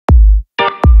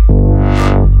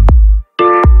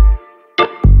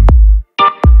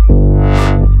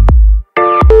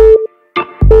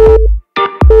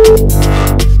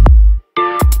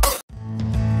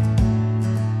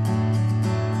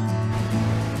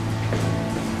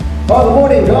Hi, good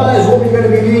morning guys. What we're going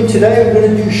to be doing today, we're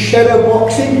going to do shadow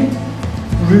boxing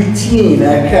routine.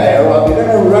 Okay, alright, we're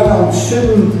going to run on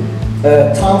certain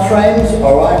time frames,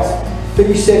 alright,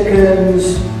 30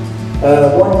 seconds,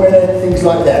 1 minute, things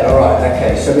like that. Alright,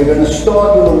 okay, so we're going to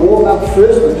start with a warm up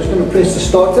first. I'm just going to press the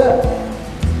starter.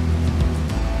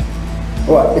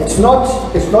 Alright, it's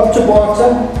not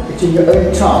Tabata, it's in your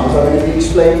own time, because I'm going to be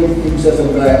explaining things as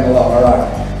I'm going along.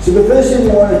 Alright, so the first thing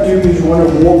you want to do is you want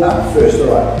to warm up first.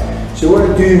 Alright, so you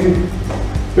want to do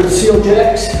a bit of seal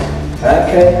jacks,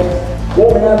 okay,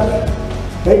 warming up,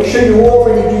 make sure you're warm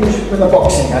when you do this with the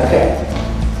boxing, okay.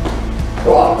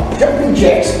 Alright, jumping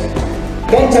jacks,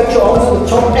 can't touch your arms at the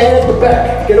top and at the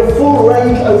back, get a full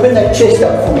range, open that chest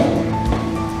up for me,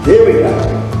 there we go.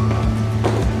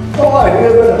 Alright,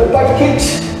 we're going to do butt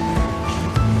kicks,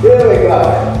 there we go,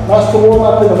 nice to warm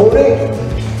up in the morning,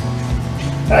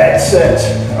 that's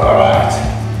it, alright,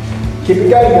 keep it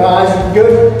going guys,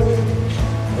 good.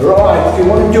 Right, if you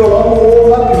want to do a longer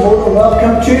warm up, you're more than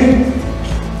welcome to.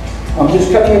 I'm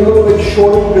just cutting a little bit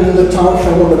shorter because of the time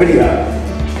frame on the video.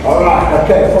 Alright,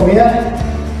 okay, from here,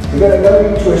 we're going to go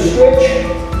into a stretch.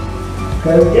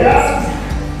 Go down,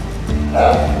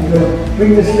 up, you're going to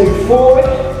bring this leg forward,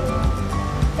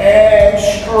 and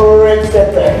stretch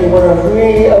that back. You want to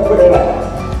really open it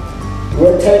up.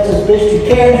 Rotate as best you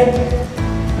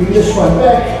can. Bring this one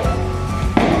back,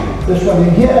 this one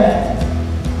in here.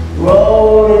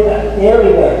 Roll it back, there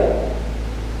we go.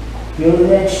 Feel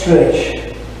that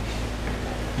stretch.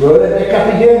 Roll it back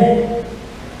up again.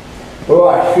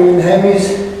 Alright, feeling the hammies,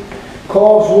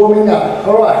 calves warming up.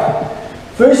 Alright,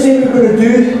 first thing we're going to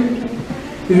do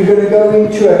is we're going to go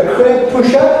into a crab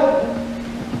push-up.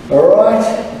 Alright,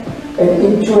 and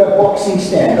into a boxing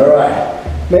stand.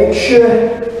 Alright, make sure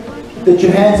that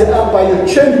your hands are up by your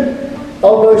chin,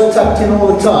 elbows tucked in all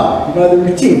the time. You know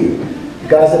the routine.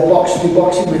 Guys that do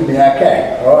boxing with me,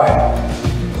 okay, alright.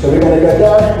 So we're going to go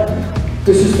down.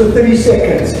 This is for 30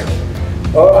 seconds.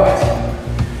 Alright.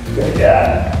 Go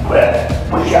down,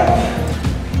 push up.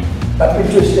 Up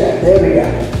into a stand, there we go.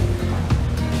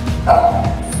 Up.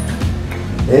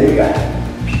 There we go.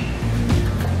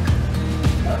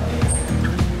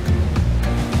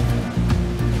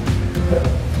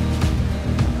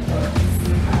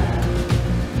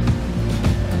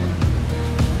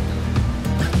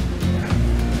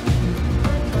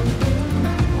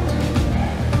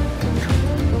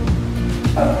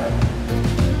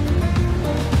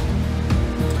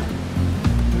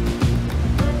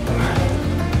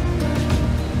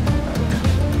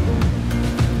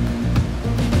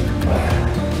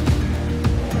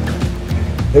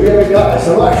 There we go.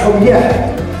 So right from here,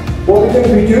 what we're going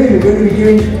to be doing, we're going to be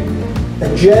doing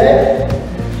a jab,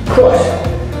 cross.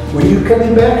 When you're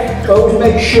coming back, always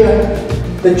make sure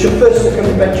that your fists are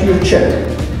coming back to your chin.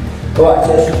 Alright,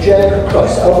 so that's a jab,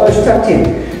 cross. Elbows tucked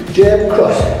in. Jab,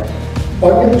 cross.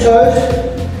 On your toes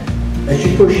as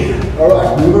you push it.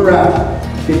 Alright, move around.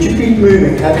 Get your feet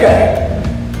moving. Okay.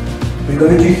 We're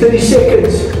going to do 30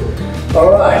 seconds.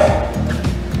 Alright.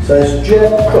 So it's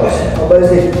jab, cross.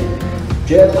 Elbows in.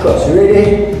 Jab, cross,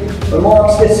 ready? One more,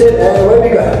 that's it, and away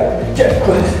we go. Jab,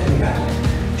 cross, here we go.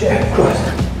 Jab, cross.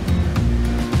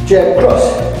 Jab, cross.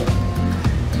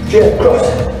 Jab, cross.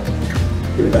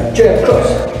 Here we go. Jab, cross.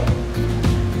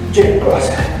 Jab, cross.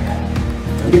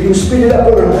 And you can speed it up a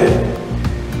little bit.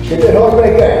 Get that heart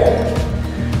rate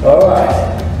going. Alright.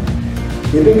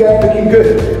 Here we go, looking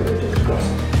good. Jab, cross.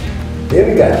 There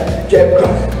we go. Jab,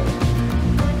 cross.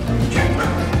 Jab,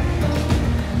 cross.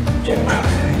 Jab, cross.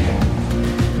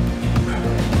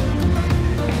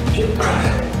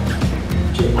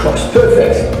 Jab cross,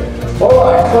 perfect.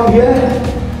 Alright, from here,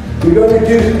 we're going to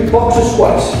do boxer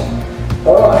squats.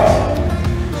 Alright,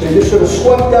 so you're just going to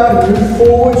squat down, move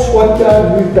forward, squat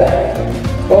down, move back.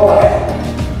 Alright,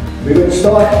 we're going to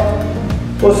start,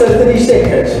 also 30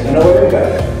 seconds, and away we go.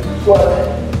 Squat.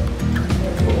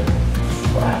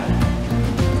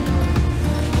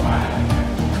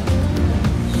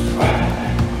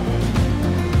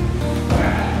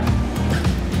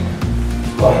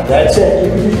 That's it. You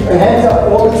can keep your hands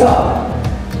up all the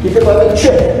time. Keep it by the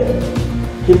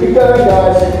chin. Keep it going,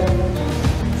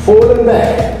 guys. Forward and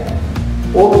back.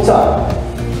 All the time.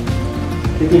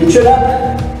 Keep your chin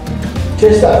up.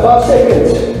 Chest up. 5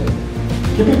 seconds.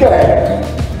 Keep it going.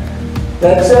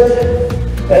 That's it.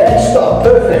 And stop.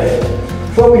 Perfect.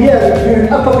 From here, we do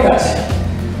uppercuts.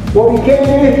 What we can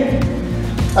do,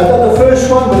 I've done the first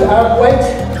one without weight.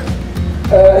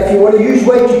 If you want to use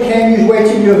weight, you can use weight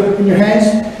in your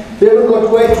hands. If you haven't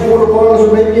got weight, water bottles,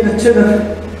 or maybe in a tin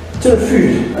of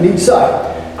food on each side.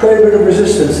 Create a bit of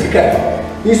resistance. Okay.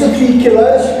 These are 3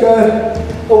 kilos. Go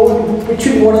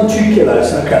between 1 and 2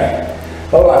 kilos, okay.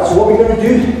 Alright, so what we're going to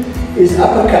do is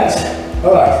uppercuts.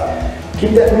 Alright,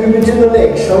 keep that movement in the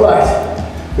legs. Alright,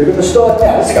 we're going to start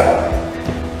now, let's go.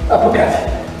 Uppercut.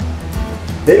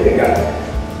 There we go.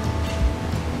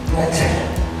 That's it.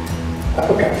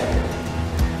 Uppercut.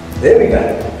 There we go.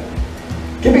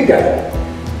 Keep it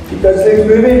going. Keep those legs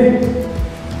moving.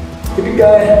 Keep it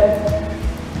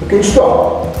going. Looking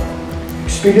strong.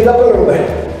 Speed it up a little bit.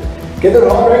 Get the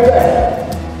heart rate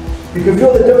back. You can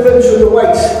feel the difference with the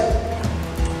weights.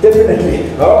 Definitely.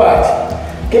 Alright.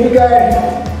 Keep it going.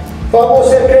 5 more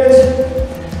seconds.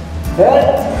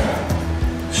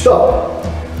 And stop.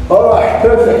 Alright,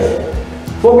 perfect.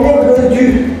 From here we're going to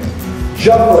do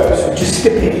jump ropes, which is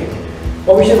skipping.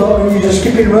 Obviously not going to use a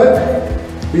skipping rope,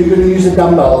 but you're going to use the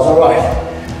dumbbells, alright.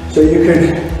 So you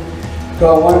can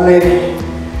go on one leg,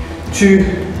 2,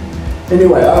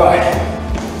 anyway, alright.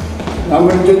 Now I'm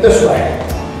going to do it this way.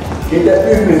 Get that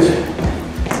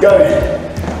movement going.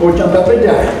 Or jump up and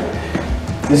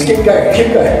down. Just keep going,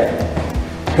 keep going.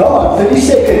 Come on, 30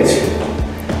 seconds.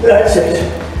 That's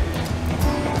it.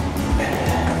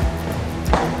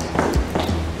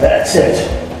 That's it.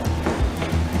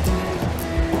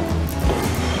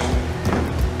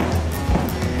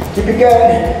 Keep it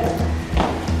going.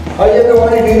 How you ever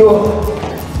want to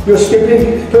do your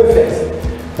skipping? Perfect.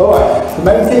 Alright, the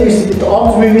main thing is to get the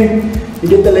arms moving and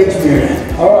get the legs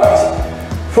moving. Alright,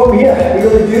 from here we're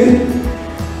going to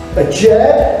do a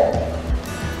jab,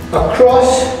 a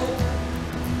cross,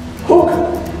 hook,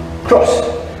 cross.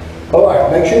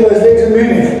 Alright, make sure those legs are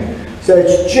moving. So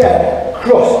it's jab,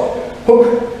 cross,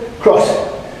 hook, cross.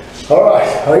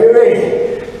 Alright, are you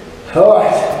ready?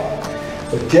 Alright,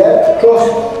 so jab, cross,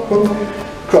 hook,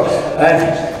 cross.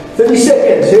 And 30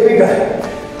 seconds, here we go.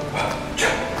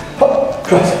 Hook,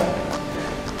 cross.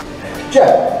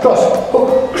 Jab, cross,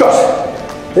 hook, cross.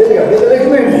 There we go, get the legs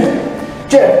moving.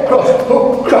 Jab, cross,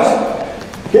 hook, cross.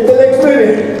 Get the legs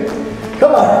moving.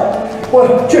 Come on.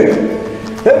 1, 2.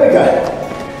 There we go.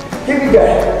 Keep it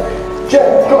going.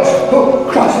 Jab, cross,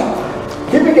 hook, cross.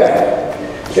 Keep it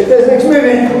going. Get those legs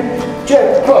moving.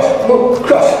 Jab, cross, hook,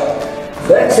 cross.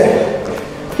 That's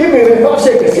it. Keep moving. 5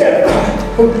 seconds. Jab, cross,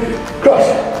 hook,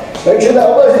 cross. Make sure the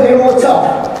elbows in here all the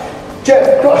time.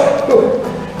 Jab, cross, hook,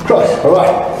 cross.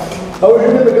 Alright. Always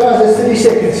remember guys, that's 30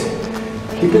 seconds.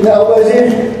 Keeping the elbows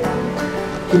in.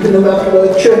 Keeping them up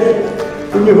with the chin.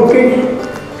 When you're hooking,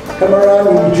 come around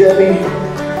when you're jabbing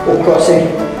or crossing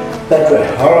that way.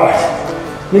 Alright.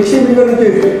 Next thing we're going to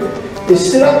do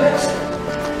is sit up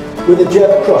with a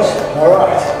jab cross.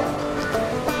 Alright.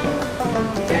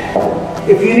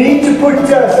 If you need to put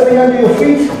something under your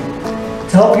feet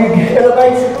to help you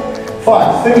elevate,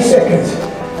 fine. 30 seconds.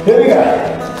 Here we go.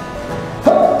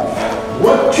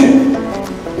 1, 2.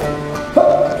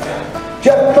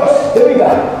 Jab cross. There we go.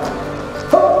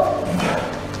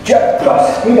 Jab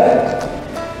cross, here we go.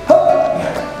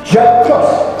 Jab cross.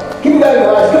 Keep it going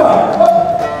guys, come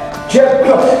on. Jab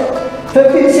cross.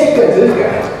 15 seconds, here we go.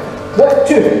 1,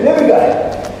 2, there we go.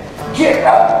 Jab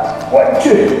up. 1, 2.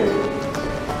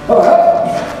 Alright.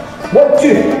 1,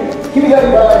 2. Keep it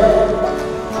going guys.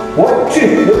 1, 2,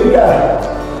 here we go.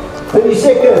 30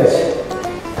 seconds.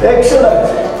 Excellent.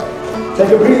 Take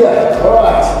a breather.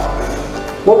 Alright.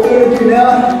 What we're going to do now,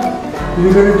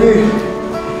 we're going to do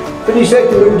 30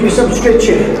 seconds, we're going to do some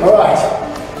stretching. Alright.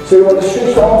 So you want to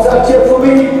stretch the arms out here for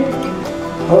me?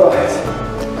 Alright.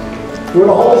 You want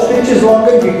to hold the stretch as long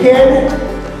as you can.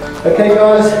 Okay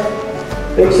guys.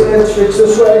 Excellent. Stretch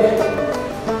this way.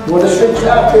 You want to stretch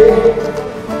out there.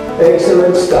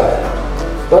 Excellent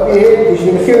stuff. Rub your head because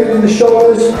you're going to feel it in the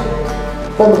shoulders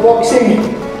from the boxing.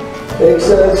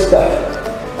 Excellent stuff.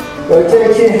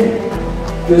 Rotating.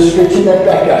 Just stretching that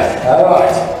back out.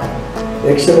 Alright.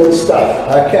 Excellent stuff.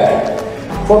 Okay.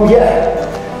 From here,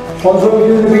 from what we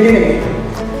did in the beginning.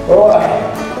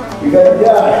 Alright. You go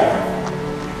down.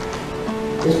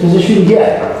 This position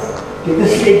here. Get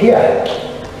this leg here.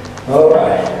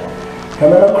 Alright.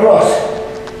 Coming across.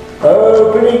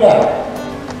 Opening up.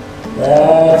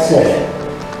 That's it.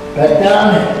 Back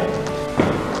down.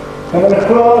 Coming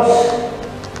across.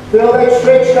 Feel that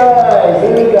stretch guys.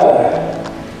 There we go.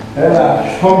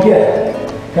 From here.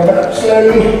 Coming up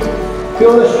slowly.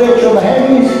 Feel the stretch on the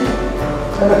hammies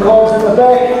and the calves in the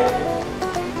back.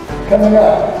 Coming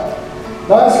up.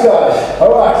 Nice guys.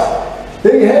 Alright.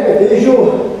 There you have it. There's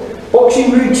your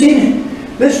boxing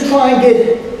routine. Let's try and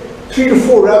get 3 to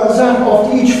 4 rounds out.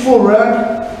 After each full round,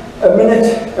 a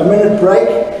minute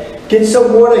break. Get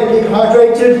some water, get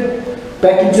hydrated.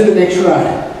 Back into the next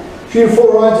round. 3 to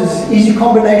 4 rounds is an easy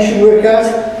combination workout.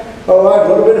 Alright,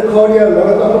 a little bit of cardio, a lot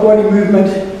of upper body movement.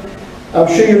 I'm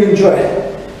sure you'll enjoy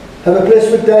it. Have a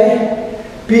blissful day,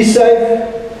 be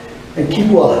safe, and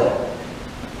keep well.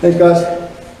 Thanks guys.